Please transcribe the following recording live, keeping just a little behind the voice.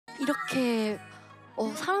이렇게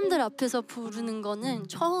사람들 앞에서 부르는 거는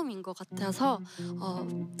처음인 것 같아서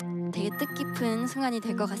되게 뜻깊은 순간이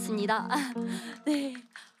될 것 같습니다. 네,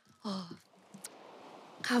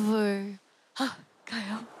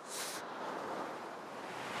 가요.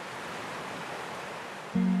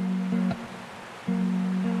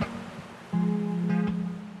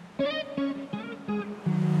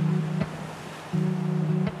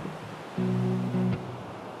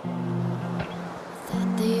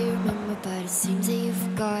 But it seems that you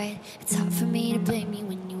forgot. It's hard for me to blame you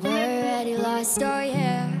when you were already lost. Oh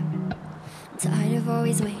yeah, I'm tired of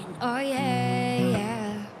always waiting. Oh yeah,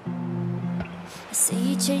 yeah. I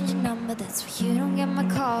see you change your number, that's why you don't get my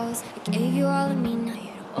calls. I gave you all of me, now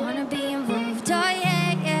you don't wanna be involved. Oh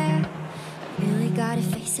yeah, yeah, I really gotta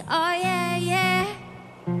face it. Oh yeah, yeah.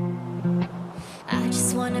 I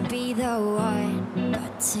just wanna be the one,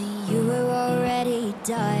 but to you we're already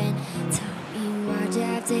done. Why'd you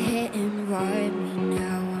have to hit and run me?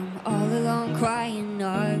 Now I'm all alone crying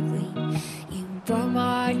ugly. You broke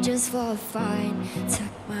my heart just for fun.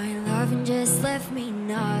 Took my love and just left me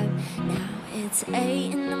numb. Now it's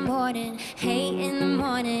 8 in the morning, 8 in the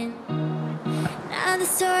morning. Now the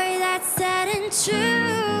story that's sad and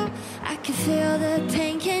true. I can feel the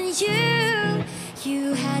pain, can you?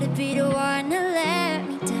 You had to be the one to let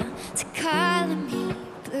me down, to color me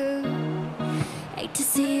blue. Hate to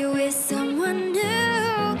see you with someone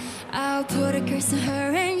new. I'll put a curse on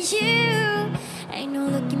her and you. Ain't no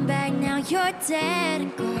looking back now, you're dead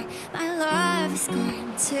and gone. My love is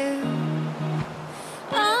gone too.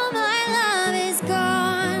 All my love is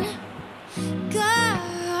gone,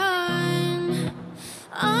 gone.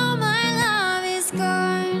 All my love is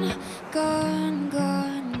gone, gone,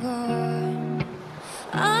 gone, gone.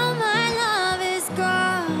 All my love is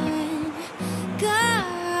gone,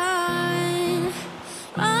 gone.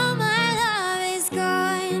 All my love is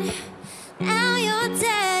gone. Now you're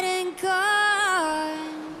dead and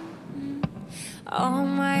gone. All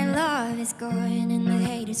my love is gone, and the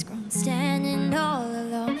hate is grown. Standing all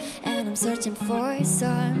alone, and I'm searching for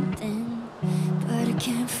something, but I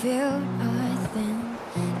can't feel nothing.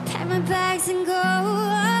 Pack my bags and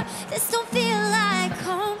go. This don't feel like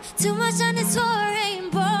home. Too much on this whole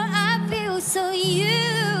rainbow. I feel so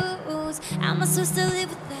used. How am I supposed to live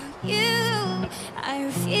without you? I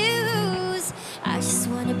refuse. I just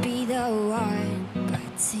wanna be the one,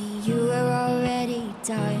 but see you are already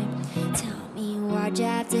done. Tell me why'd you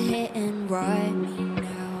have to hit and run me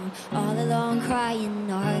now? All alone crying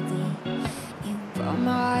ugly. You broke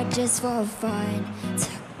my heart just for fun.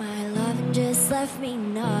 Took my love and just left me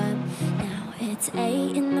numb. Now it's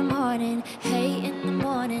 8 in the morning, 8 in the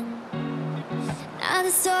morning. Now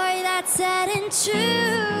the story that's sad and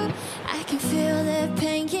true. I can feel the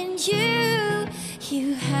pain in you.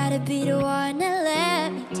 You had to be the one that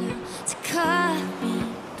let me down, to cut me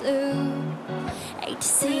blue. Hate to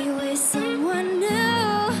see you with someone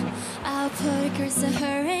new. I'll put a curse on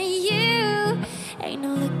her and you. Ain't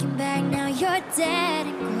no looking back now, you're dead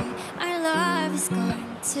and gone. My love is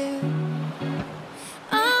gone too.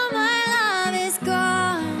 All my love is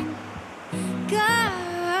gone,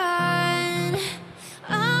 gone.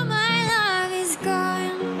 All my love is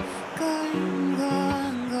gone, gone,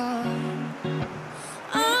 gone, gone.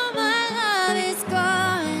 All my love is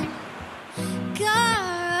gone,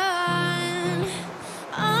 gone.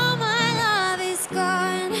 All my love is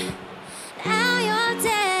gone. Now you're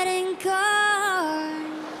dead and gone.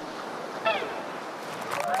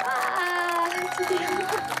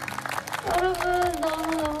 여러분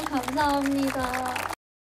너무너무 감사합니다.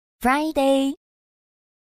 friDay